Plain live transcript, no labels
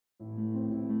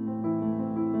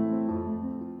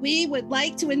We would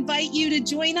like to invite you to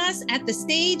join us at the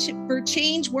Stage for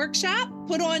Change workshop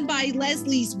put on by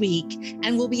Leslie's Week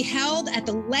and will be held at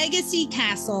the Legacy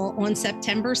Castle on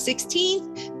September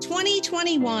 16th,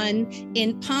 2021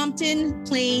 in Pompton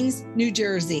Plains, New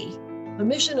Jersey. The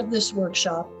mission of this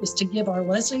workshop is to give our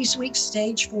Leslie's Week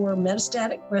Stage 4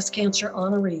 metastatic breast cancer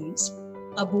honorees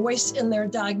a voice in their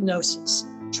diagnosis,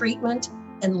 treatment,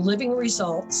 and living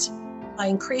results by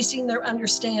increasing their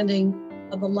understanding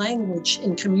of the language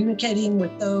in communicating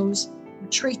with those who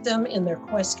treat them in their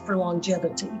quest for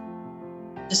longevity.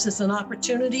 This is an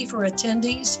opportunity for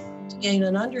attendees to gain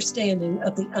an understanding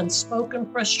of the unspoken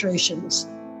frustrations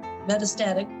of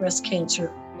metastatic breast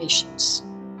cancer patients.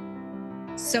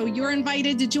 So you're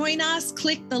invited to join us.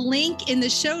 Click the link in the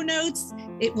show notes.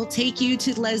 It will take you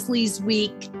to Leslie's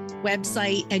Week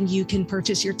website and you can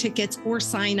purchase your tickets or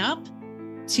sign up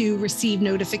to receive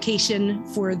notification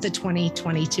for the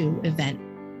 2022 event.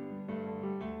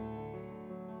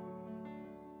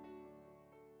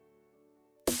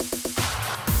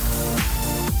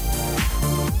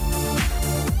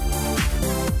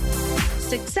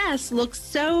 Success looks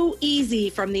so easy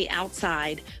from the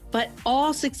outside, but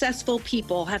all successful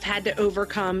people have had to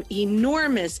overcome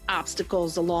enormous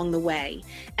obstacles along the way,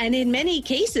 and in many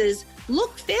cases,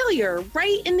 look failure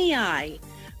right in the eye.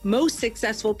 Most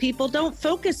successful people don't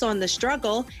focus on the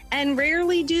struggle, and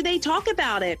rarely do they talk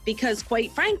about it because,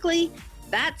 quite frankly,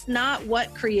 that's not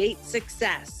what creates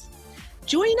success.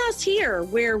 Join us here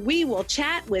where we will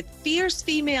chat with fierce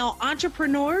female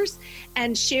entrepreneurs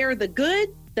and share the good,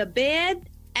 the bad,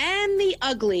 and the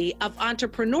ugly of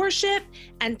entrepreneurship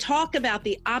and talk about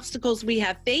the obstacles we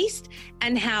have faced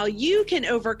and how you can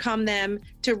overcome them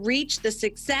to reach the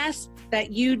success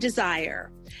that you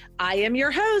desire. I am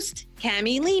your host,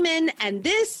 Cami Lehman, and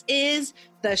this is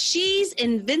the She's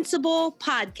Invincible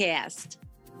podcast.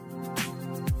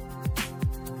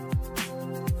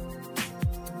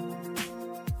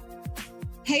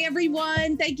 Hey,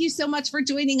 everyone. Thank you so much for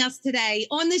joining us today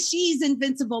on the She's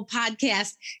Invincible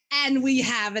podcast. And we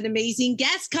have an amazing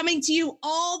guest coming to you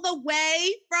all the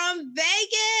way from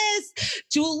Vegas.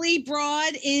 Julie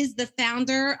Broad is the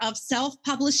founder of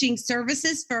self-publishing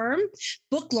services firm,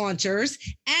 Book Launchers,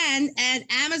 and an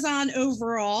Amazon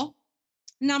overall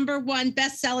 #1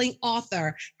 best-selling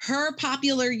author. Her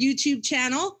popular YouTube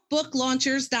channel,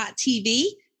 booklaunchers.tv,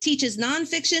 teaches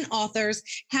nonfiction authors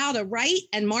how to write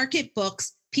and market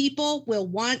books people will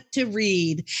want to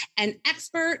read. An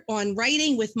expert on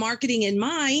writing with marketing in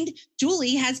mind,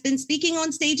 Julie has been speaking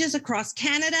on stages across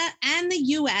Canada and the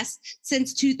US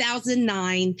since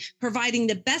 2009, providing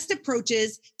the best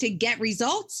approaches to get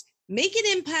results, make an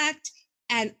impact,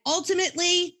 and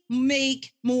ultimately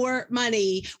make more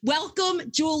money. Welcome,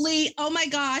 Julie. Oh my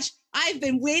gosh. I've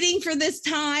been waiting for this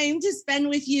time to spend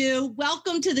with you.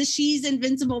 Welcome to the She's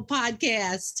Invincible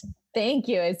podcast. Thank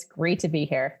you. It's great to be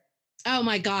here. Oh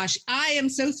my gosh. I am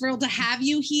so thrilled to have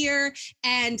you here.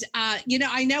 And,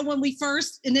 I know when we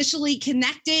first initially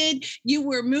connected, you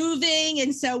were moving.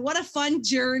 And so what a fun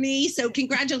journey. So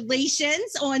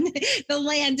congratulations on the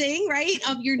landing, right,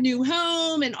 of your new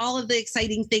home and all of the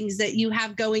exciting things that you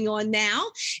have going on now.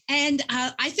 And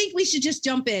I think we should just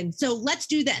jump in. So let's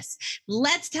do this.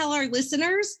 Let's tell our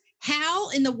listeners, how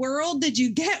in the world did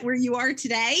you get where you are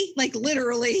today? Like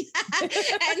literally.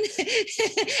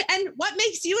 and what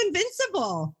makes you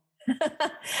invincible?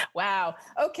 Wow.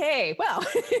 Okay. Well,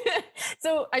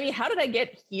 so, how did I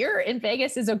get here in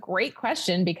Vegas is a great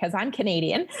question because I'm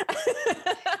Canadian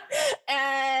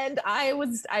and I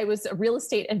was a real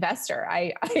estate investor.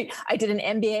 I did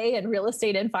an MBA in real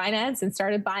estate and finance and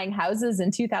started buying houses in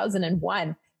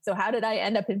 2001. So how did I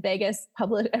end up in Vegas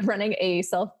running a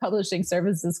self-publishing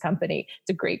services company?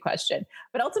 It's a great question.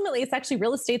 But ultimately, it's actually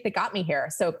real estate that got me here.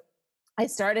 So I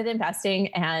started investing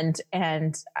and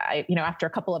I, after a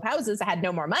couple of houses, I had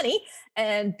no more money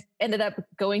and ended up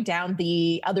going down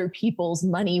the other people's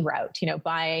money route,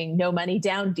 buying no money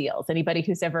down deals. Anybody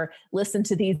who's ever listened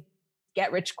to these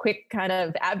get rich quick kind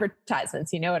of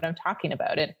advertisements, you know what I'm talking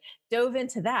about, and dove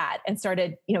into that and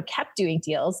started, kept doing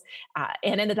deals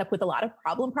and ended up with a lot of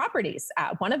problem properties.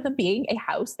 One of them being a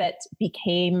house that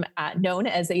became known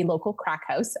as a local crack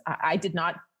house. I did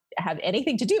not have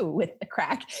anything to do with the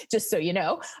crack, just so you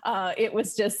know. It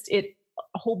was just, a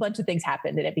whole bunch of things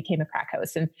happened and it became a crack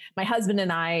house. And my husband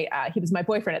and I, he was my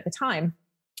boyfriend at the time,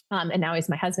 and now he's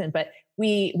my husband, but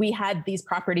we had these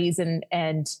properties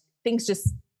and things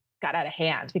just got out of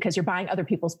hand because you're buying other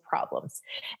people's problems.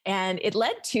 And it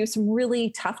led to some really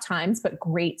tough times, but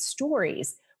great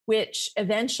stories, which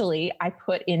eventually I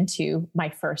put into my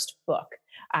first book.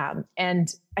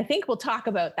 And I think we'll talk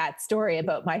about that story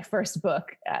about my first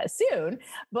book soon.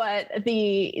 But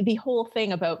the whole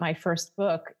thing about my first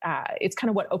book, it's kind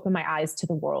of what opened my eyes to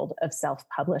the world of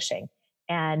self-publishing.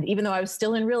 And even though I was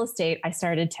still in real estate, I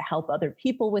started to help other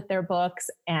people with their books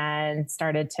and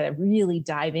started to really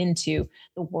dive into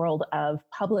the world of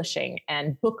publishing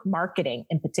and book marketing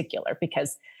in particular,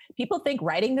 because people think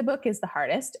writing the book is the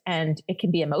hardest and it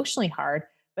can be emotionally hard.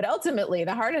 But ultimately,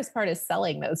 the hardest part is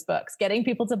selling those books, getting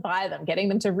people to buy them, getting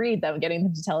them to read them, getting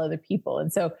them to tell other people.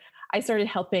 And so I started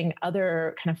helping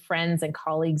other kind of friends and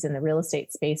colleagues in the real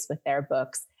estate space with their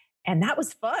books. And that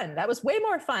was fun. That was way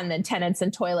more fun than tenants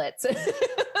and toilets.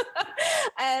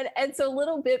 and so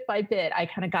little bit by bit, I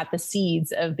kind of got the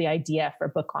seeds of the idea for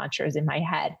book launchers in my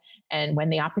head. And when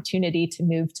the opportunity to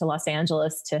move to Los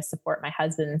Angeles to support my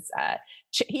husband's,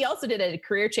 he also did a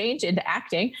career change into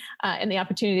acting, and the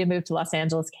opportunity to move to Los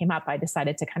Angeles came up, I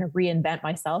decided to kind of reinvent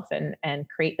myself and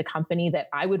create the company that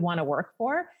I would want to work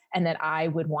for and that I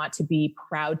would want to be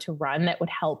proud to run, that would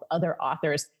help other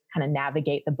authors kind of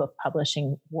navigate the book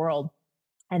publishing world.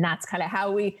 And that's kind of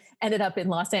how we ended up in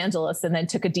Los Angeles, and then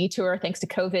took a detour thanks to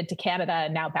COVID to Canada,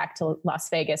 and now back to Las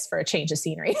Vegas for a change of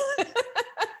scenery.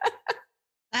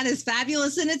 That is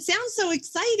fabulous. And it sounds so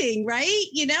exciting, right?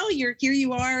 Here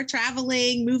you are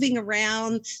traveling, moving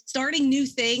around, starting new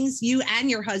things, you and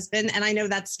your husband. And I know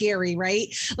that's scary, right?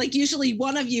 Like usually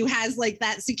one of you has like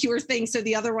that secure thing so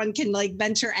the other one can like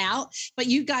venture out, but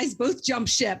you guys both jump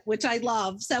ship, which I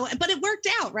love. So, but it worked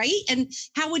out, right? And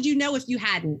how would you know if you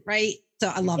hadn't, right? So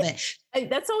I love it.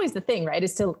 That's always the thing, right?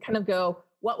 Is to kind of go,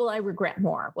 what will I regret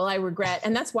more? Will I regret?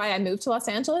 And that's why I moved to Los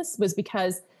Angeles, was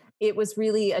because it was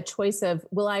really a choice of,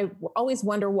 will I always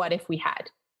wonder what if we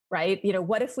had, right?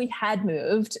 What if we had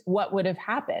moved, what would have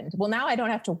happened? Well, now I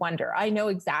don't have to wonder. I know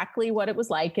exactly what it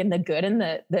was like, and the good and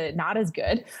the not as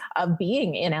good of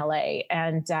being in LA.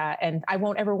 And I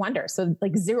won't ever wonder. So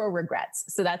like zero regrets.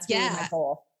 So that's really my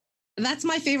goal. That's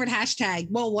my favorite hashtag.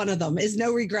 Well, one of them is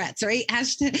no regrets, right?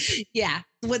 Hashtag, yeah.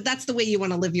 That's the way you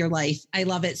want to live your life. I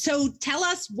love it. So tell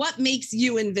us what makes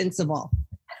you invincible.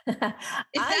 If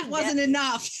that wasn't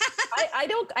enough. I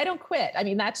don't quit. I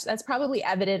mean, that's probably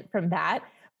evident from that.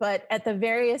 But at the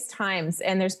various times,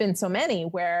 and there's been so many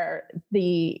where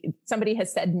somebody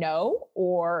has said no,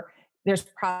 or there's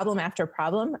problem after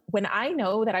problem. When I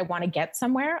know that I want to get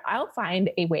somewhere, I'll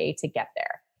find a way to get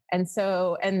there. And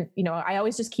so, I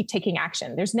always just keep taking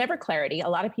action. There's never clarity. A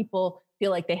lot of people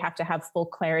feel like they have to have full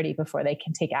clarity before they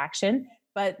can take action.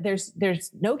 But there's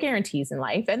no guarantees in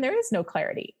life, and there is no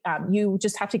clarity. You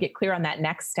just have to get clear on that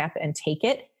next step and take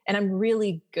it. And I'm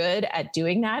really good at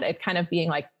doing that, at kind of being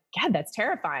like, God, that's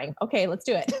terrifying. Okay, let's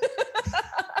do it.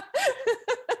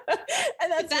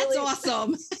 And that's really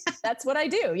awesome. That's what I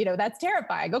do. That's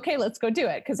terrifying. Okay, let's go do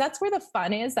it. Because that's where the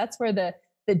fun is. That's where the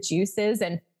juice is.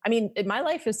 And I mean, in my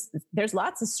life there's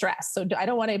lots of stress. So I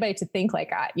don't want anybody to think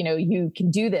like, you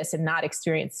can do this and not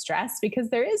experience stress,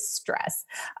 because there is stress.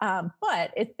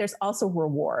 But there's also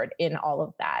reward in all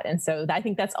of that. And so I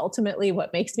think that's ultimately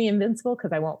what makes me invincible,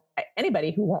 because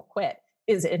anybody who won't quit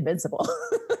is invincible.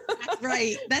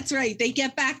 That's right. They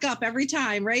get back up every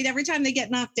time, right? Every time they get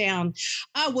knocked down.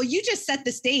 Oh, well, you just set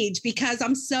the stage, because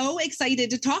I'm so excited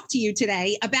to talk to you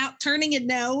today about turning a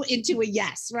no into a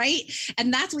yes, right?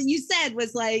 And that's what you said,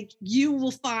 was like, you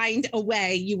will find a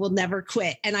way, you will never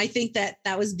quit. And I think that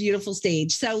was beautiful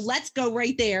stage. So let's go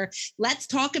right there. Let's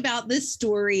talk about this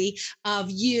story of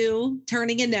you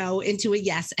turning a no into a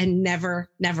yes and never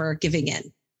giving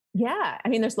in. Yeah. I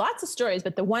mean, there's lots of stories,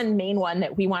 but the one main one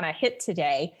that we want to hit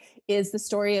today is the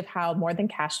story of how More Than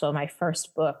Cashflow, my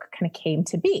first book, kind of came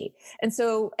to be. And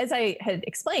so, as I had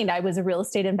explained, I was a real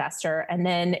estate investor. And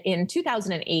then in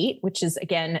 2008, which is,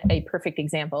 again, a perfect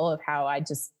example of how I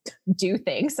just do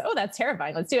things. Oh, that's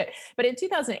terrifying. Let's do it. But in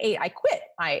 2008, I quit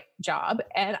my job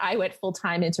and I went full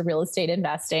time into real estate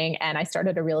investing. And I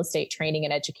started a real estate training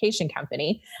and education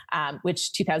company,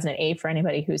 which 2008, for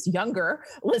anybody who's younger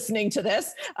listening to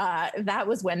this, that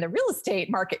was when the real estate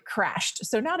market crashed.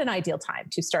 So not an ideal time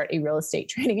to start a real estate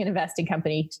training and investing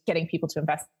company, getting people to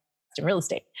invest in real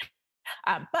estate.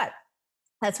 But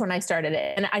that's when I started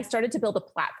it. And I started to build a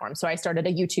platform. So I started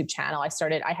a YouTube channel.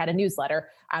 I had a newsletter,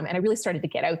 and I really started to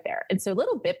get out there. And so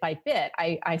little bit by bit,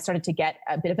 I started to get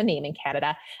a bit of a name in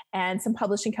Canada, and some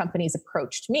publishing companies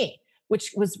approached me,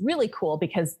 which was really cool,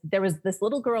 because there was this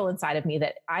little girl inside of me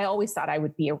that I always thought I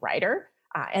would be a writer.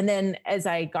 And then as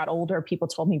I got older, people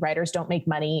told me writers don't make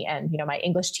money. And, my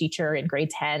English teacher in grade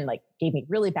 10, gave me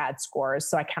really bad scores.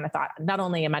 So I kind of thought, not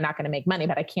only am I not going to make money,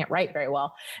 but I can't write very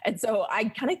well. And so I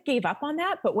kind of gave up on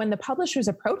that. But when the publishers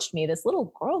approached me, this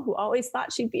little girl who always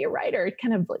thought she'd be a writer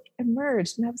kind of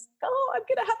emerged. And I was like, oh, I'm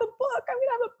going to have a book. I'm going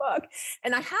to have a book.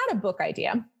 And I had a book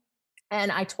idea. And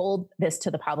I told this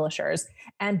to the publishers,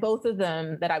 and both of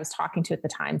them that I was talking to at the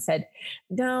time said,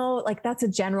 no, that's a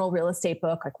general real estate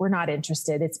book. We're not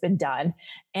interested. It's been done.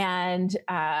 And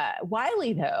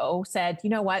Wiley, though, said, you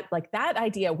know what, that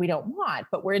idea we don't want,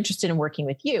 but we're interested in working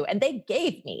with you. And they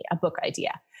gave me a book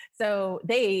idea. So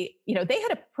they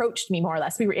had approached me more or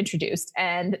less. We were introduced,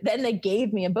 and then they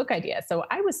gave me a book idea. So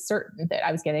I was certain that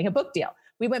I was getting a book deal.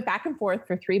 We went back and forth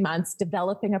for 3 months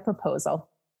developing a proposal.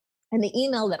 And the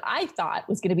email that I thought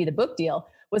was going to be the book deal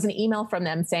was an email from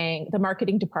them saying, the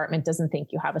marketing department doesn't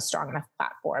think you have a strong enough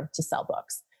platform to sell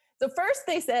books. So first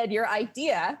they said, your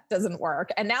idea doesn't work.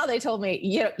 And now they told me,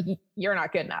 you're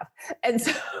not good enough. And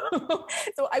so,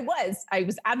 I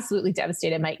was absolutely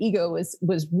devastated. My ego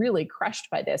was really crushed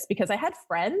by this, because I had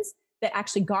friends that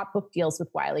actually got book deals with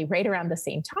Wiley right around the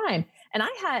same time. And I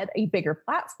had a bigger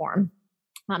platform.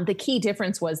 The key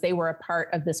difference was they were a part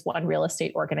of this one real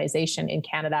estate organization in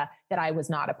Canada that I was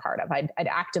not a part of. I'd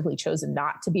actively chosen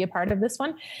not to be a part of this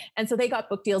one. And so they got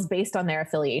book deals based on their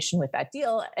affiliation with that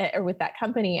deal or with that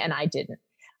company, and I didn't.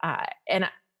 And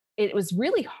it was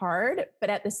really hard. But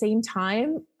at the same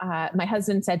time, my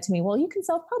husband said to me, well, you can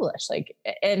self-publish.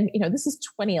 This is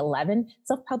 2011.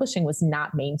 Self-publishing was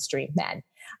not mainstream then.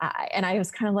 And I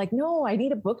was kind of like, no, I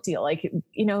need a book deal.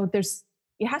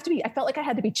 You have to be, I felt like I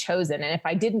had to be chosen. And if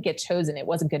I didn't get chosen, it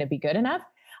wasn't going to be good enough.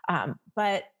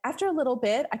 But after a little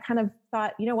bit, I kind of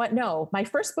thought, you know what? No, my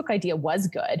first book idea was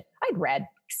good. I'd read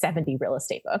 70 real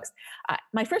estate books.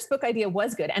 My first book idea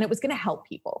was good, and it was going to help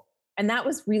people. And that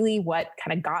was really what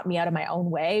kind of got me out of my own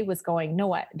way, was going, you know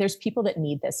what? There's people that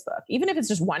need this book. Even if it's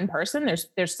just one person,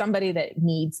 there's somebody that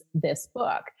needs this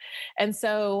book. And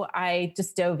so I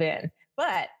just dove in.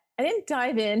 But I didn't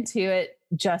dive into it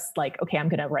just okay, I'm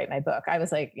going to write my book. I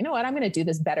was like, you know what? I'm going to do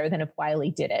this better than if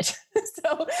Wiley did it.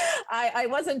 So I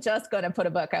wasn't just going to put a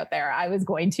book out there. I was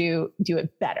going to do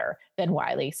it better than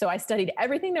Wiley. So I studied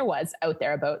everything there was out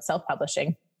there about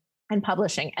self-publishing and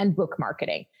publishing and book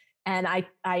marketing. And I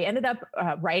ended up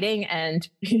writing and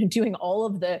doing all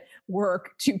of the work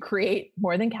to create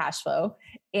More Than Cash Flow.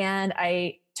 And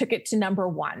I took it to number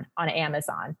 1 on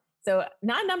Amazon. So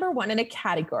not number 1 in a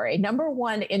category, number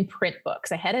 1 in print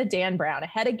books, ahead of Dan Brown,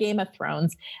 ahead of Game of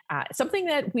Thrones, something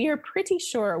that we are pretty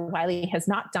sure Wiley has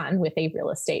not done with a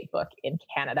real estate book in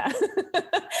Canada.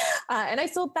 And I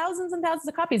sold thousands and thousands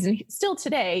of copies. And still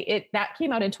today, that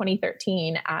came out in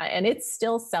 2013, and it's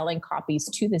still selling copies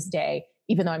to this day,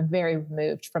 even though I'm very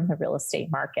removed from the real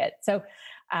estate market. So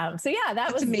yeah,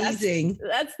 that's amazing.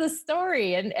 That's the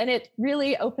story. And it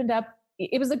really opened up.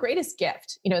 It was the greatest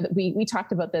gift, that we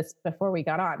talked about this before we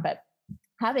got on, but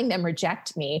having them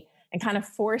reject me and kind of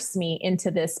force me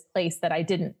into this place that I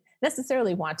didn't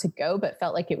necessarily want to go, but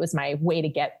felt like it was my way to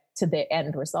get to the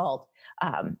end result.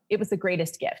 It was the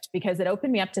greatest gift, because it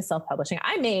opened me up to self-publishing.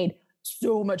 I made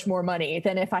so much more money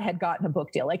than if I had gotten a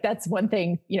book deal. That's one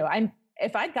thing,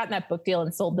 if I'd gotten that book deal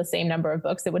and sold the same number of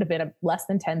books, it would have been less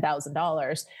than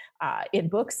 $10,000 in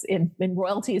books, in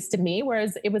royalties to me,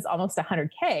 whereas it was almost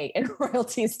 $100K in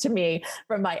royalties to me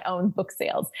from my own book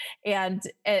sales.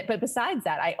 But besides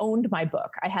that, I owned my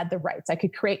book. I had the rights. I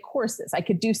could create courses. I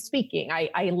could do speaking.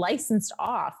 I licensed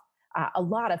off a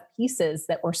lot of pieces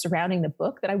that were surrounding the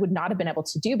book that I would not have been able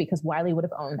to do because Wiley would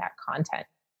have owned that content.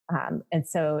 And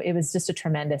so it was just a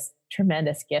tremendous,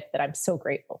 tremendous gift that I'm so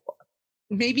grateful for.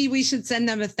 Maybe we should send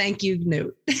them a thank you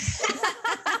note.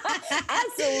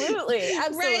 Absolutely.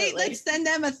 Right. Let's send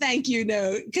them a thank you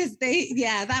note, because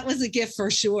that was a gift for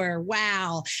sure.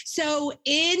 Wow. So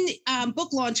in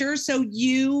Book Launcher, so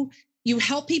you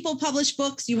help people publish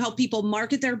books, you help people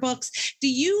market their books. Do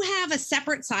you have a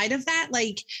separate side of that?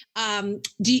 Do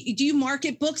you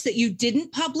market books that you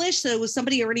didn't publish? So was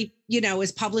somebody already,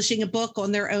 is publishing a book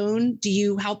on their own? Do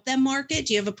you help them market?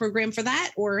 Do you have a program for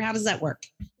that, or how does that work?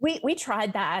 We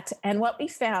tried that. And what we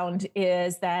found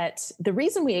is that the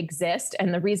reason we exist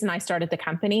and the reason I started the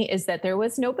company is that there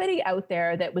was nobody out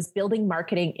there that was building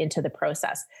marketing into the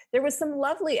process. There was some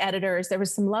lovely editors. There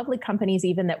was some lovely companies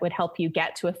even that would help you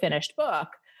get to a finished book.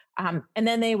 And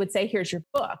then they would say, here's your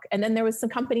book. And then there was some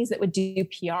companies that would do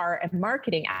PR and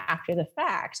marketing after the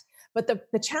fact. But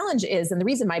the challenge is, and the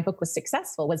reason my book was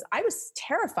successful was I was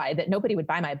terrified that nobody would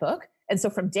buy my book And so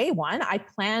from day one, I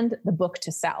planned the book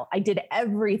to sell. I did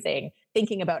everything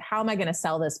thinking about how am I going to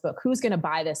sell this book? Who's going to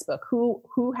buy this book?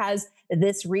 Who has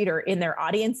this reader in their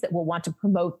audience that will want to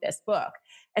promote this book?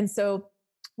 And so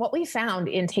what we found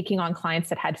in taking on clients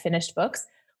that had finished books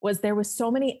was there was so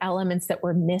many elements that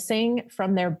were missing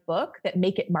from their book that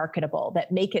make it marketable,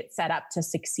 that make it set up to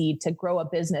succeed, to grow a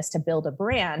business, to build a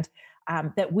brand,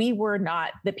 that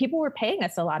people were paying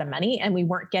us a lot of money and we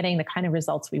weren't getting the kind of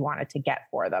results we wanted to get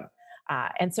for them.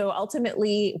 And so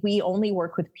ultimately, we only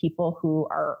work with people who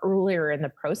are earlier in the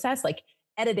process. Like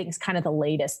editing is kind of the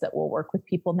latest that we'll work with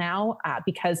people now,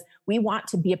 because we want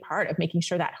to be a part of making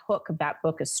sure that hook of that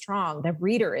book is strong. The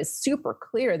reader is super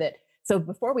clear that. So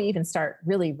before we even start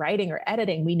really writing or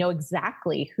editing, we know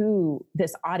exactly who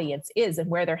this audience is and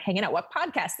where they're hanging out, what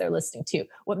podcasts they're listening to,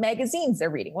 what magazines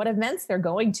they're reading, what events they're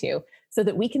going to, so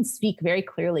that we can speak very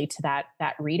clearly to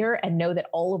that reader and know that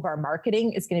all of our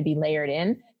marketing is going to be layered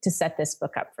in to set this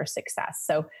book up for success.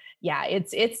 So yeah,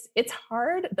 it's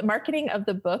hard. The marketing of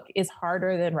the book is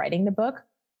harder than writing the book.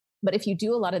 But if you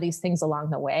do a lot of these things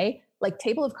along the way, like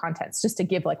table of contents, just to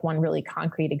give like one really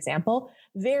concrete example,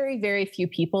 very, very few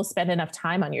people spend enough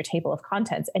time on your table of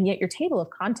contents. And yet your table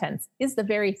of contents is the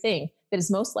very thing that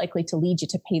is most likely to lead you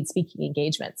to paid speaking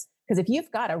engagements. Because if you've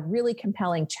got a really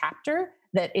compelling chapter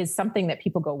that is something that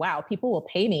people go, wow, people will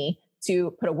pay me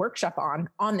to put a workshop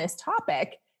on this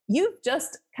topic, you've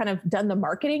just kind of done the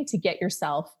marketing to get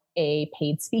yourself a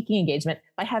paid speaking engagement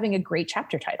by having a great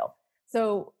chapter title.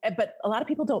 So, but a lot of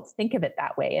people don't think of it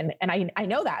that way. And I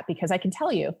know that because I can tell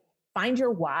you, find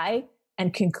your why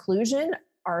and conclusion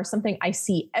are something I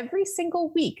see every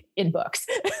single week in books.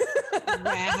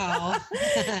 Wow.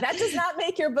 That does not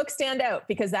make your book stand out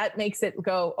because that makes it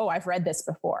go, oh, I've read this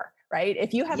before, right?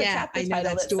 If you have a chapter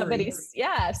title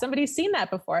that somebody's seen that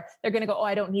before, they're going to go, oh,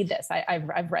 I don't need this.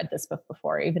 I've read this book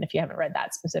before, even if you haven't read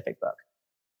that specific book.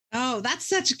 Oh, that's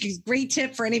such a great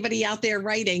tip for anybody out there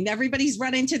writing. Everybody's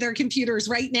running to their computers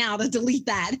right now to delete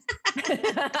that. Good.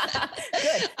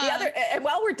 And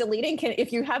while we're deleting,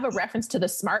 if you have a reference to the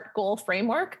SMART goal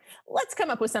framework, let's come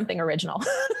up with something original.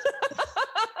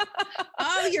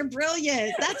 Oh, you're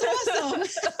brilliant. That's awesome.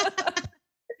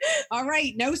 All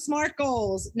right. No SMART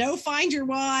goals, no find your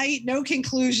why, no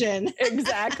conclusion.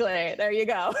 Exactly. There you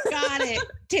go. Got it.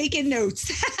 Taking notes.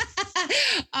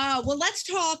 Well, let's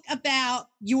talk about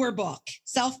your book,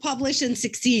 Self-Publish and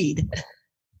Succeed.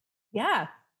 Yeah.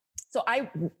 So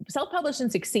Self-Publish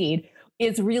and Succeed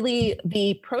is really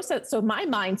the process. So my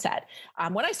mindset,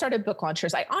 when I started Book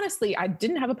Launchers, I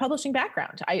didn't have a publishing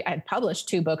background. I had published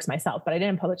 2 books myself, but I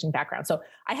didn't have a publishing background. So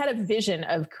I had a vision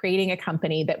of creating a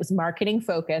company that was marketing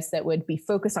focused, that would be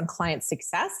focused on client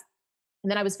success.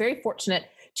 And then I was very fortunate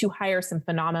to hire some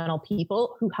phenomenal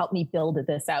people who helped me build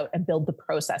this out and build the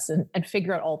process and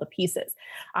figure out all the pieces.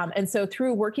 And so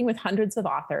through working with hundreds of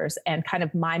authors and kind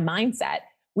of my mindset,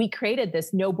 we created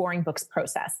this no boring books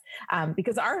process,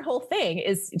 because our whole thing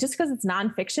is just because it's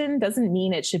nonfiction doesn't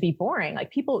mean it should be boring.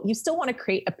 Like you still want to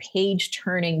create a page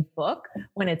turning book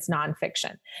when it's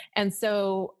nonfiction. And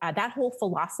so that whole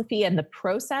philosophy and the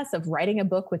process of writing a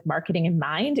book with marketing in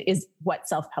mind is what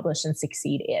Self-Publish and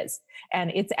Succeed is.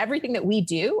 And it's everything that we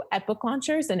do at Book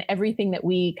Launchers and everything that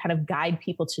we kind of guide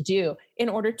people to do in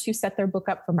order to set their book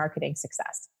up for marketing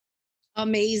success.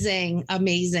 Amazing.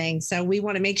 Amazing. So we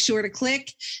want to make sure to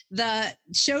click the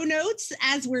show notes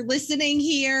as we're listening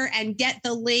here and get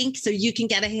the link so you can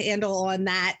get a handle on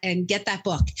that and get that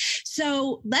book.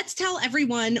 So let's tell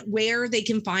everyone where they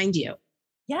can find you.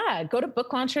 Yeah. Go to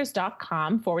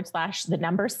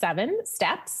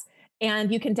booklaunchers.com/7steps.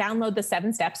 And you can download the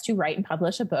 7 steps to write and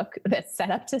publish a book that's set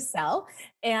up to sell.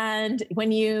 And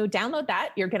when you download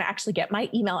that, you're going to actually get my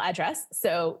email address.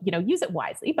 So, use it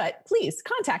wisely, but please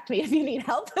contact me if you need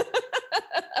help.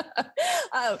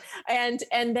 And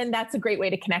then that's a great way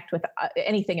to connect with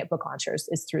anything at Book Launchers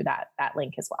is through that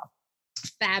link as well.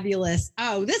 Fabulous.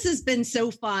 Oh, this has been so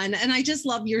fun. And I just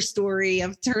love your story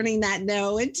of turning that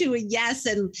no into a yes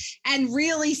and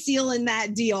really sealing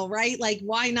that deal, right? Like,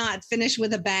 why not finish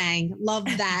with a bang? Love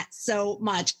that so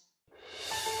much.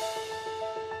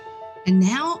 And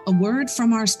now a word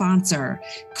from our sponsor.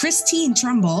 Christine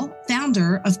Trumbull,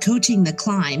 founder of Coaching the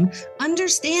Climb,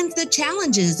 understands the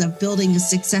challenges of building a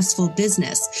successful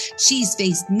business. She's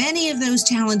faced many of those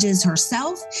challenges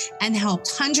herself and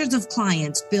helped hundreds of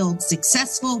clients build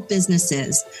successful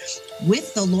businesses.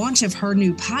 With the launch of her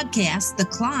new podcast, The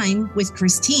Climb with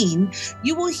Christine,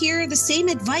 you will hear the same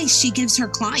advice she gives her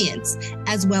clients,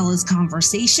 as well as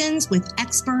conversations with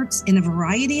experts in a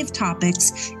variety of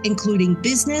topics, including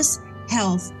business,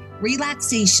 health,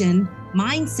 relaxation,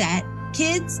 mindset,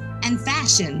 kids, and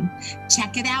fashion.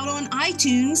 Check it out on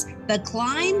iTunes, The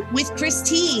Climb with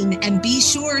Christine, and be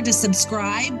sure to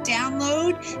subscribe,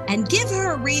 download, and give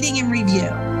her a rating and review.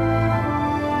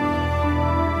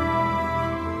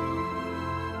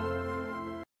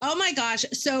 Oh my gosh.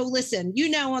 So listen,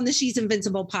 on the She's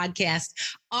Invincible podcast,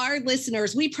 our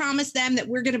listeners, we promised them that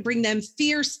we're going to bring them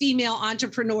fierce female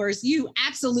entrepreneurs. You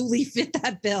absolutely fit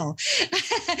that bill.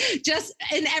 Just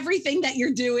in everything that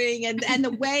you're doing and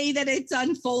the way that it's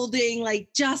unfolding, like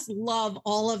just love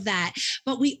all of that.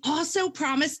 But we also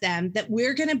promised them that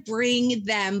we're going to bring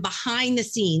them behind the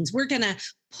scenes. We're going to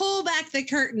pull back the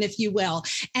curtain, if you will,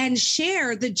 and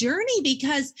share the journey,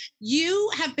 because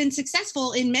you have been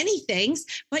successful in many things,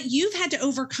 but you've had to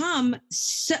overcome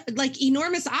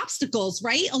enormous obstacles,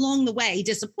 right, along the way,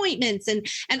 disappointments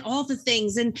and all the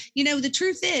things. And, the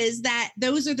truth is that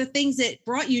those are the things that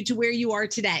brought you to where you are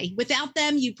today. Without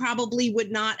them, you probably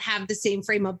would not have the same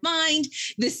frame of mind,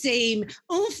 the same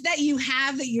oomph that you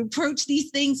have, that you approach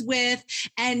these things with.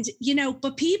 And,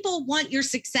 but people want your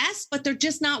success, but they're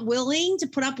just not willing to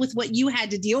put up with what you had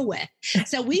to deal with.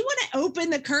 So we want to open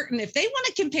the curtain. If they want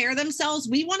to compare themselves,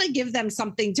 we want to give them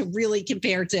something to really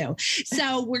compare to.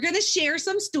 So we're going to share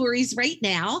some stories right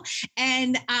now,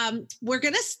 and we're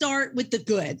going to start with the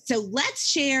good. So let's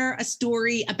share a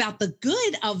story about the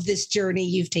good of this journey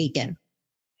you've taken.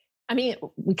 I mean,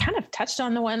 we kind of touched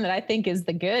on the one that I think is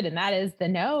the good, and that is the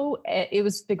no. It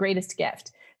was the greatest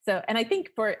gift. So, and I think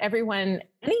for everyone,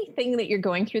 anything that you're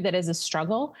going through that is a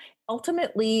struggle,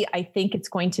 ultimately, I think it's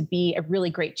going to be a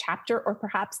really great chapter, or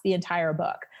perhaps the entire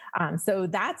book. So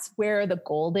that's where the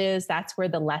gold is. That's where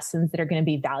the lessons that are going to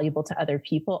be valuable to other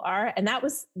people are. And that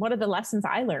was one of the lessons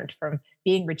I learned from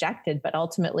being rejected, but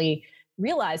ultimately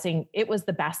realizing it was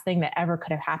the best thing that ever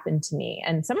could have happened to me.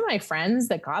 And some of my friends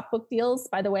that got book deals,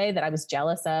 by the way, that I was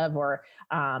jealous of, or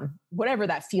whatever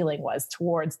that feeling was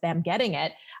towards them getting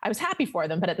it, I was happy for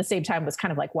them, but at the same time was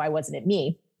kind of like, why wasn't it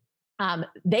me?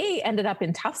 They ended up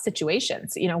in tough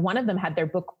situations. One of them had their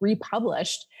book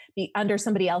republished under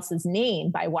somebody else's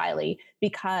name by Wiley,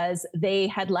 because they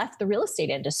had left the real estate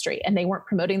industry and they weren't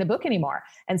promoting the book anymore.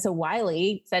 And so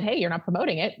Wiley said, hey, you're not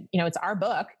promoting it. It's our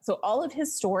book. So all of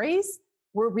his stories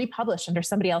were republished under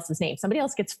somebody else's name. Somebody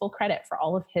else gets full credit for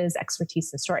all of his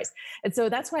expertise and stories. And so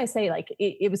that's why I say, like,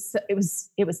 it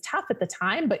was tough at the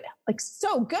time, but like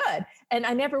so good. And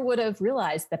I never would have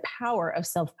realized the power of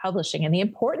self-publishing and the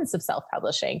importance of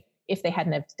self-publishing if they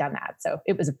hadn't have done that. So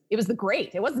it was the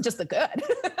great. It wasn't just the good.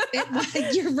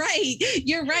 You're right.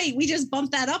 You're right. We just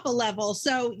bumped that up a level.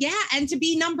 So yeah. And to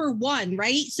be number one,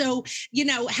 right? So,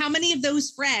 how many of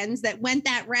those friends that went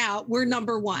that route were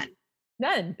number one?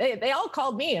 None. They all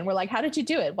called me and were like, how did you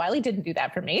do it? Wiley didn't do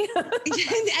that for me.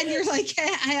 And you're like,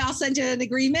 hey, I'll send you an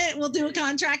agreement. We'll do a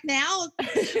contract now.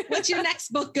 What's your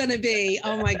next book going to be?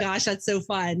 Oh my gosh, that's so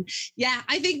fun. Yeah,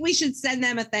 I think we should send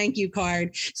them a thank you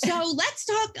card. So let's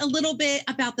talk a little bit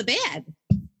about the bad.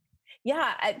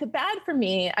 Yeah, the bad for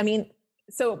me, I mean,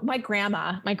 so my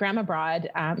grandma Broad,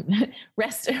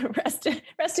 rest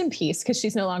in peace, because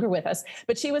she's no longer with us,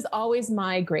 but she was always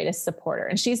my greatest supporter.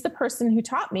 And she's the person who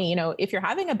taught me, if you're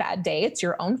having a bad day, it's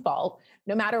your own fault.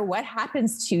 No matter what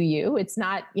happens to you, it's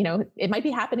not, it might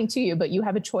be happening to you, but you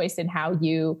have a choice in how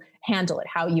you handle it,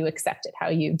 how you accept it, how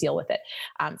you deal with it.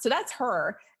 So that's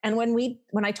her. And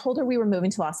when I told her we were moving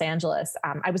to Los Angeles,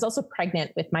 I was also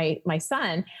pregnant with my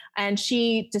son, and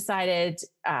she decided,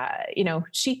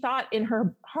 she thought in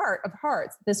her heart of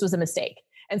hearts, this was a mistake.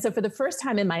 And so for the first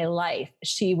time in my life,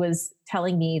 she was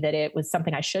telling me that it was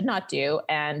something I should not do,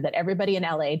 and that everybody in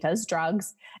LA does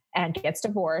drugs and gets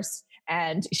divorced.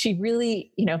 And she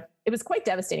really, it was quite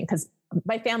devastating, because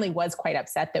my family was quite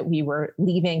upset that we were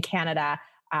leaving Canada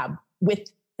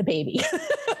with the baby.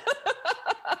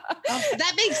 Oh,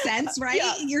 that makes sense, right?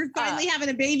 Yeah. You're finally having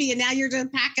a baby, and now you're going to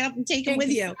pack up and take him with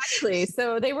you. Exactly.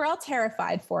 So they were all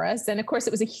terrified for us. And of course,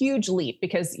 it was a huge leap,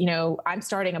 because, I'm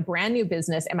starting a brand new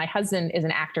business, and my husband is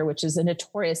an actor, which is a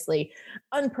notoriously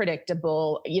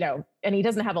unpredictable, and he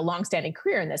doesn't have a longstanding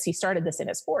career in this. He started this in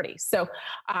his 40s. So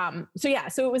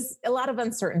it was a lot of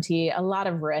uncertainty, a lot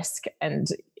of risk, and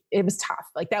it was tough.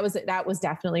 Like that was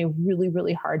definitely a really,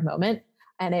 really hard moment.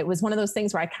 And it was one of those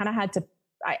things where I kind of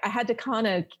had to kind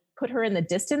of put her in the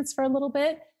distance for a little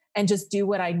bit and just do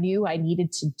what I knew I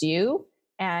needed to do.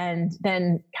 And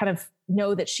then kind of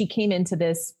know that she came into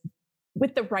this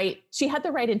with she had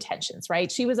the right intentions,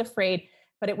 right? She was afraid,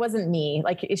 but it wasn't me.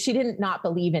 Like, she didn't not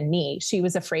believe in me. She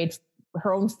was afraid,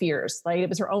 her own fears, like it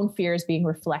was her own fears being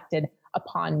reflected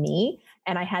upon me.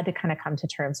 And I had to kind of come to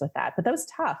terms with that. But that was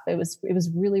tough. It was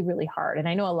really, really hard. And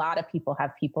I know a lot of people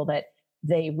have people that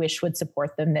they wish would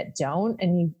support them that don't.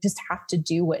 And you just have to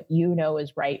do what you know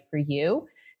is right for you.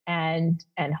 And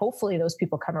hopefully those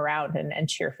people come around and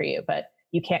cheer for you, but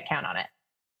you can't count on it.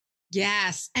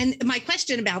 Yes. And my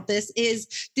question about this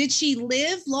is, did she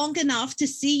live long enough to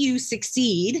see you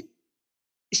succeed?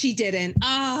 She didn't.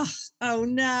 Oh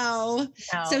no.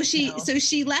 So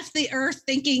she left the earth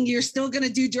thinking you're still going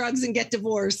to do drugs and get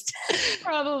divorced.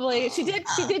 Probably. She did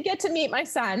get to meet my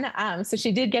son. So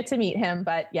she did get to meet him,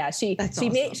 but yeah, she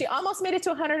almost made it to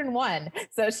 101.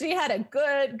 So she had a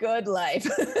good life.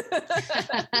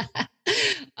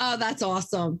 Oh, that's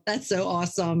awesome. That's so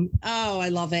awesome. Oh, I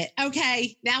love it.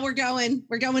 Okay. Now we're going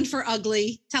for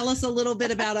Ugly. Tell us a little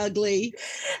bit about Ugly.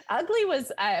 Ugly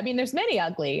was, there's many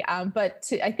Ugly, but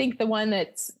I think the one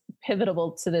that's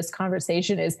pivotal to this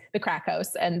conversation is the crack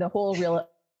house and the whole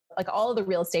all of the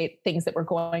real estate things that were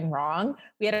going wrong.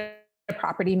 We had a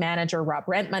property manager rob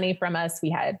rent money from us. We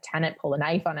had a tenant pull a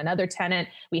knife on another tenant.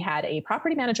 We had a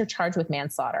property manager charged with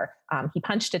manslaughter. He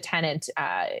punched a tenant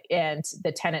and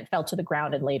the tenant fell to the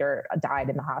ground and later died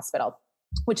in the hospital,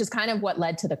 which is kind of what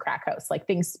led to the crack house. Like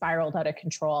things spiraled out of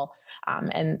control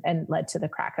and led to the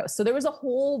crack house. So there was a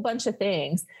whole bunch of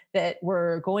things that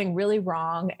were going really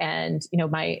wrong. And,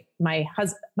 my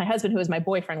husband, who was my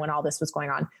boyfriend when all this was going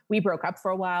on, we broke up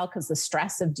for a while because the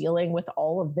stress of dealing with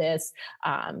all of this,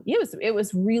 it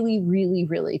was really, really,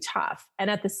 really tough. And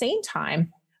at the same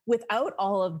time, without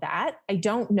all of that, I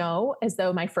don't know as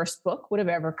though my first book would have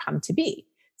ever come to be.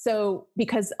 So,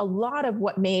 because a lot of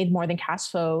what made More Than Cash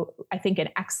Flow, I think, an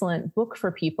excellent book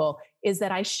for people is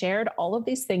that I shared all of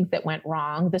these things that went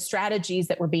wrong, the strategies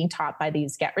that were being taught by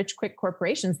these get-rich-quick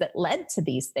corporations that led to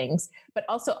these things, but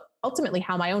also ultimately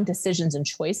how my own decisions and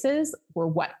choices were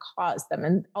what caused them.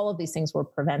 And all of these things were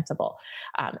preventable.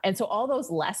 And so all those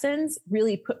lessons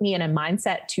really put me in a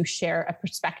mindset to share a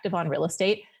perspective on real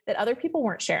estate that other people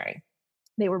weren't sharing.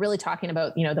 They were really talking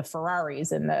about, the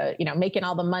Ferraris and the, making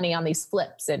all the money on these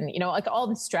flips and, all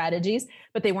the strategies,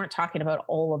 but they weren't talking about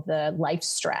all of the life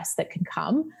stress that can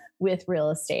come with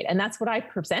real estate. And that's what I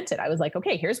presented. I was like,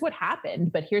 okay, here's what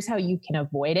happened, but here's how you can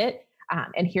avoid it.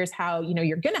 And here's how,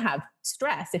 you're going to have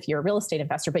stress if you're a real estate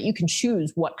investor, but you can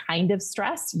choose what kind of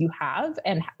stress you have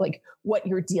and like what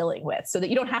you're dealing with so that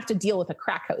you don't have to deal with a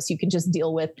crack house. You can just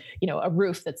deal with, a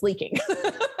roof that's leaking.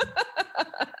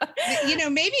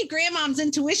 Maybe grandmom's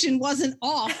intuition wasn't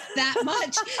off that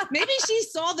much. Maybe she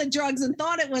saw the drugs and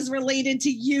thought it was related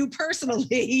to you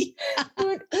personally.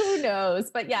 Who knows?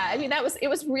 But yeah, it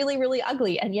was really, really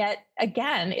ugly. And yet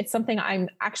again, it's something I'm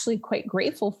actually quite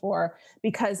grateful for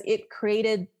because it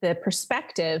created the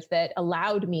perspective that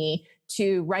allowed me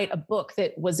to write a book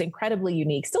that was incredibly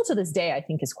unique. Still to this day, I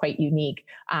think is quite unique.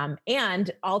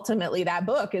 And ultimately that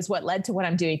book is what led to what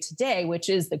I'm doing today, which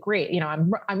is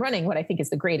I'm running what I think is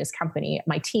the greatest company.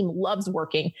 My team loves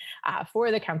working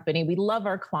for the company. We love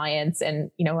our clients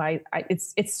and,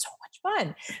 it's so much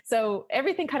fun. So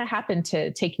everything kind of happened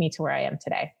to take me to where I am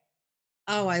today.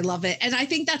 Oh, I love it. And I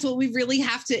think that's what we really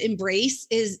have to embrace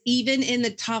is even in the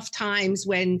tough times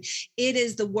when it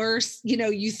is the worst,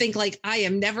 you think like, I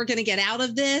am never going to get out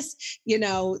of this.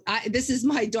 This is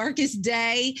my darkest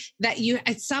day that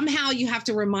somehow you have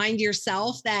to remind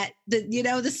yourself that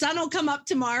the sun will come up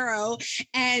tomorrow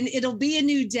and it'll be a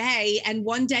new day. And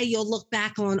one day you'll look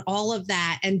back on all of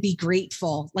that and be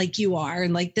grateful like you are.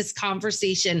 And like this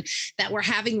conversation that we're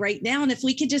having right now. And if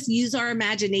we could just use our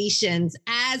imaginations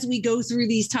as we go through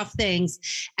these tough things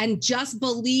and just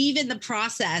believe in the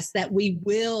process that we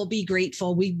will be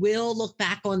grateful. We will look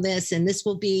back on this and this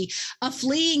will be a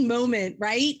fleeting moment,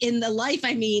 right? In the life.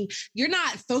 You're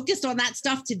not focused on that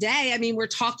stuff today. We're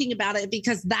talking about it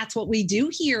because that's what we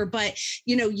do here, but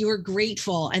you're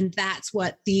grateful. And that's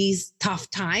what these tough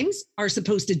times are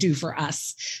supposed to do for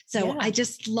us. So yeah. I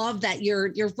just love that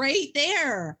you're right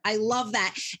there. I love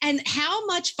that. And how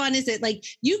much fun is it? Like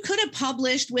you could have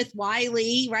published with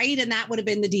Wiley, right? And that would have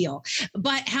been the deal.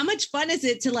 But how much fun is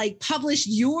it to like publish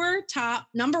your top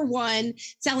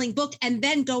 #1 selling book and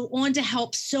then go on to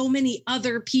help so many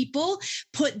other people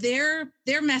put their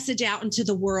message out into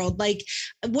the world? Like,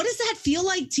 what does that feel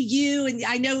like to you? And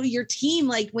I know your team,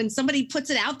 like when somebody puts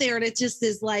it out there and it just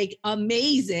is like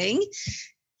amazing.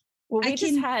 Well, we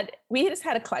just had we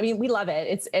love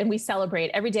it. And we celebrate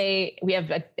every day. We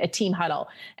have a team huddle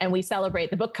and we celebrate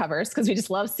the book covers because we just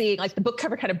love seeing like the book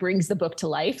cover kind of brings the book to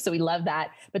life. So we love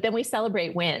that. But then we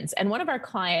celebrate wins. And one of our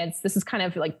clients, this is kind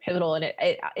of like pivotal. And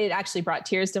it actually brought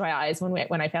tears to my eyes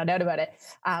when I found out about it.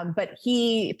 But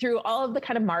he, through all of the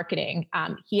kind of marketing,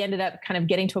 he ended up kind of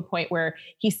getting to a point where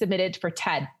he submitted for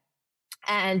TED.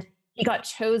 And he got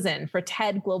chosen for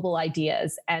TED Global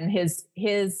Ideas, and his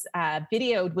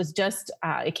video was just,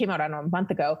 it came out, I don't know, a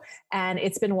month ago, and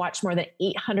it's been watched more than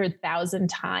 800,000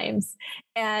 times.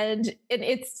 And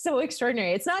it's so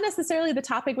extraordinary. It's not necessarily the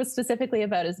topic was specifically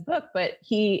about his book, but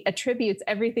he attributes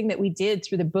everything that we did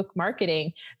through the book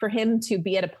marketing for him to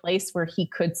be at a place where he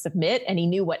could submit and he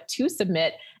knew what to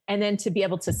submit. And then to be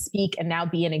able to speak and now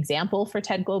be an example for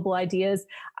TED Global Ideas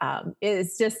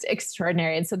is just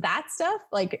extraordinary. And so that stuff,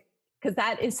 like, because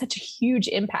that is such a huge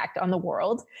impact on the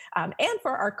world and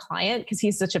for our client, because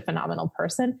he's such a phenomenal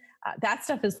person. That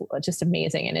stuff is just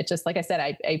amazing. And it just, like I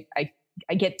said,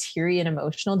 I get teary and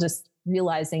emotional just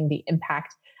realizing the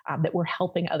impact that we're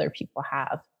helping other people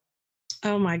have.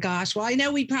 Oh my gosh. Well, I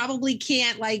know we probably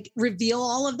can't like reveal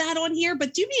all of that on here,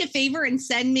 but do me a favor and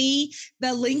send me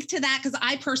the link to that, because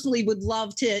I personally would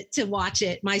love to watch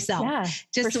it myself,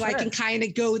 just so sure. I can kind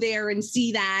of go there and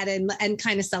see that and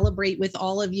kind of celebrate with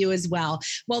all of you as well.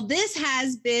 Well, this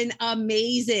has been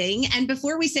amazing. And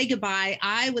before we say goodbye,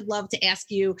 I would love to ask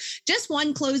you just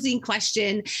one closing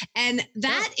question. And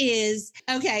that is,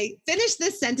 okay, finish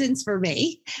this sentence for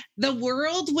me. The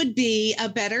world would be a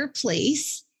better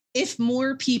place if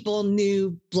more people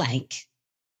knew blank.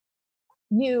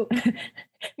 More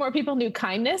people knew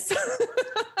kindness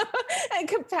and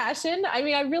compassion. I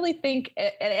mean, I really think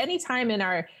at any time in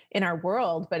our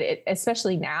world, but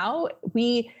especially now,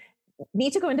 we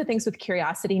need to go into things with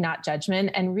curiosity, not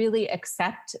judgment, and really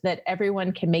accept that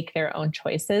everyone can make their own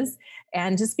choices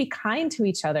and just be kind to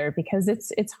each other, because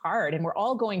it's hard and we're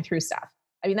all going through stuff.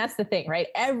 I mean, that's the thing, right?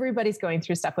 Everybody's going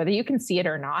through stuff, whether you can see it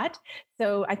or not.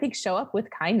 So I think show up with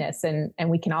kindness and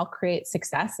we can all create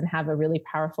success and have a really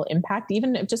powerful impact,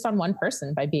 even if just on one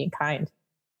person, by being kind.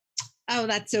 Oh,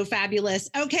 that's so fabulous.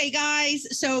 Okay, guys.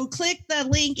 So click the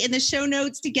link in the show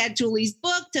notes to get Julie's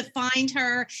book, to find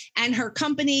her and her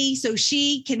company so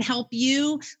she can help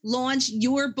you launch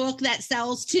your book that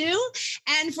sells too.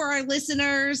 And for our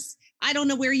listeners, I don't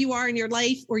know where you are in your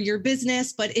life or your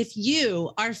business, but if you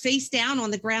are face down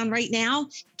on the ground right now,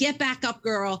 get back up,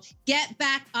 girl. Get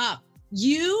back up.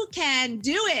 You can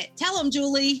do it. Tell them,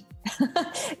 Julie.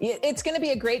 It's going to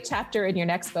be a great chapter in your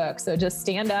next book. So just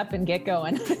stand up and get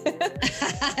going.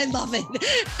 I love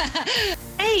it.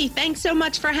 Hey, thanks so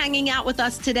much for hanging out with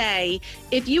us today.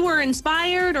 If you were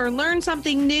inspired or learned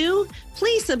something new,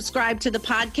 please subscribe to the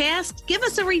podcast, give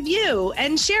us a review,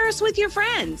 and share us with your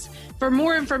friends. For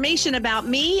more information about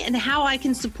me and how I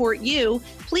can support you,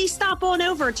 please stop on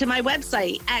over to my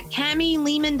website at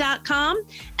CamiLehman.com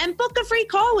and book a free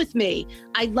call with me.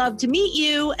 I'd love to meet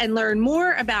you and learn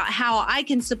more about how I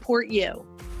can support you.